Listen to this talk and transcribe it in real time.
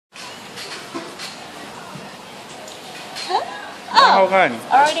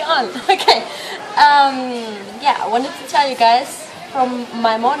Already on. Okay. Yeah, I wanted to tell you guys from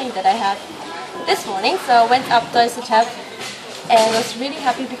my morning that I had this morning. So I went up to Tap and was really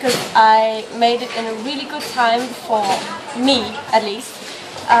happy because I made it in a really good time for me, at least.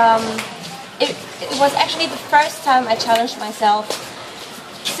 It was actually the first time I challenged myself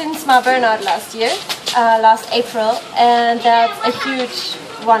since my burnout last year, last April, and that's a huge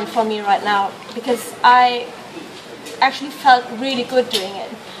one for me right now because I actually felt really good doing it.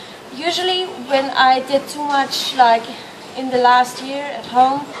 Usually when I did too much, like in the last year at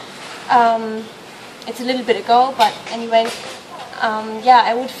home, it's a little bit ago, but anyway, yeah,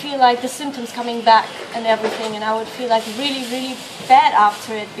 I would feel like the symptoms coming back and everything, and I would feel like really, really bad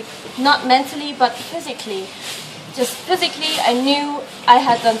after it, not mentally, but physically. Just physically, I knew I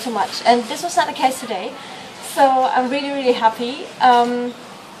had done too much, and this was not the case today, so I'm really, really happy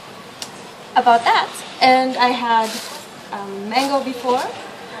about that. And I had mango before,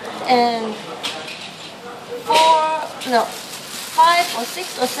 and 5 or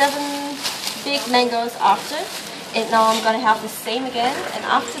 6 or 7 big mangoes after. And now I'm gonna have the same again, and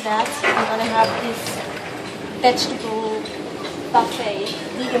after that I'm gonna have this vegetable buffet,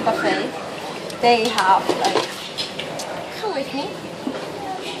 vegan buffet. They have like, come with me.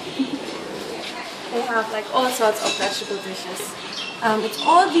 They have like all sorts of vegetable dishes. It's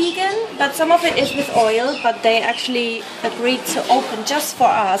all vegan, but some of it is with oil, but they actually agreed to open just for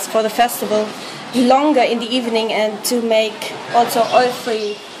us, for the festival, longer in the evening and to make also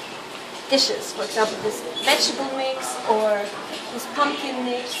oil-free dishes. For example, this vegetable mix or this pumpkin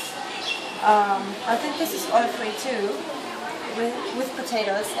mix. I think this is oil-free too, with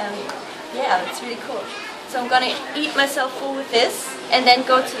potatoes, and yeah, it's really cool. So I'm gonna eat myself full with this and then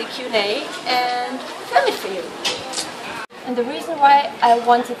go to the Q&A and film it for you. And the reason why I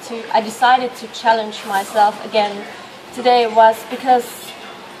decided to challenge myself again today was because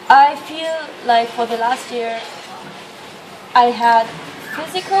I feel like for the last year I had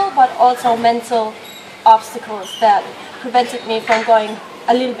physical but also mental obstacles that prevented me from going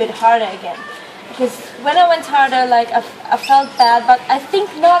a little bit harder again. Because when I went harder, like I felt bad, but I think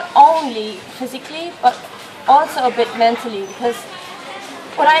not only physically but also a bit mentally, because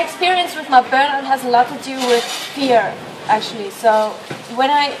what I experienced with my burnout has a lot to do with fear, actually. So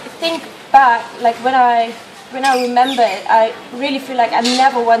when I think back, like when I remember it, I really feel like I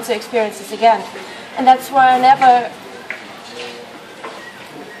never want to experience this again. And that's why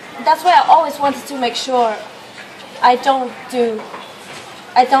I always wanted to make sure I don't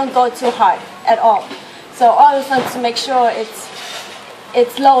go too hard at all. So I always wanted to make sure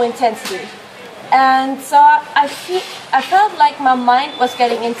it's low intensity. And so I felt like my mind was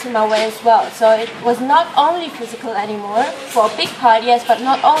getting into my way as well. So it was not only physical anymore, for a big part, yes, but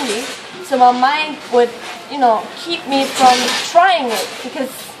not only. So my mind would, keep me from trying it, because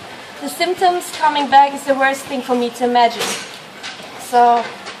the symptoms coming back is the worst thing for me to imagine. So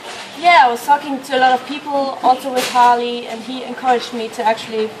yeah, I was talking to a lot of people, also with Harley, and he encouraged me to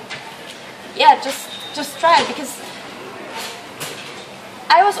actually, yeah, just try it, because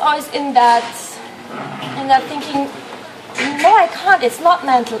I was always in that thinking, no, I can't, it's not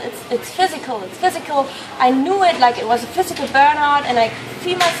mental, it's physical, I knew it, like it was a physical burnout, and I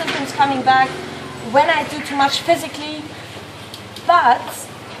feel my symptoms coming back when I do too much physically, but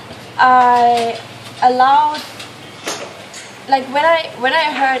I allowed, like when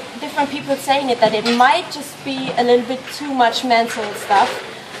I heard different people saying it, that it might just be a little bit too much mental stuff,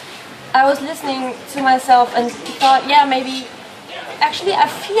 I was listening to myself and thought, yeah, maybe, actually I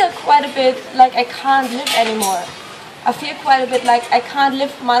feel quite a bit like I can't live anymore. I feel quite a bit like I can't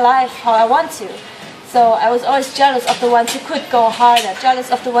live my life how I want to. So I was always jealous of the ones who could go harder, jealous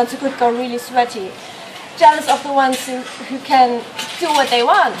of the ones who could go really sweaty, jealous of the ones who can do what they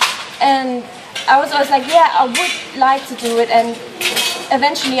want. And I was always like, yeah, I would like to do it, and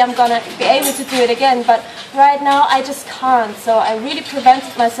eventually I'm gonna be able to do it again, but right now I just can't. So I really hindered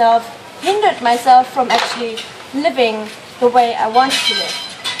myself from actually living the way I wanted to live.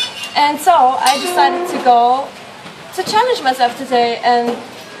 And so I decided to challenge myself today, and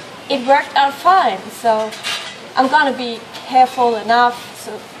it worked out fine. So I'm gonna be careful enough,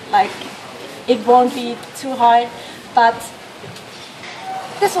 so like it won't be too hard, but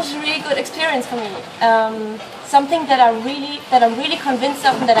this was a really good experience for me. Something that I'm really convinced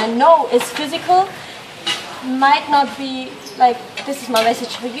of and that I know is physical might not be, like, this is my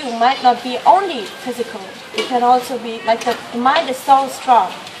message for you, might not be only physical. It can also be, like, the mind is so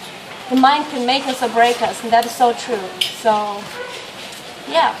strong. The mind can make us or break us, and that is so true. So,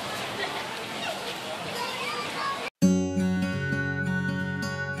 yeah.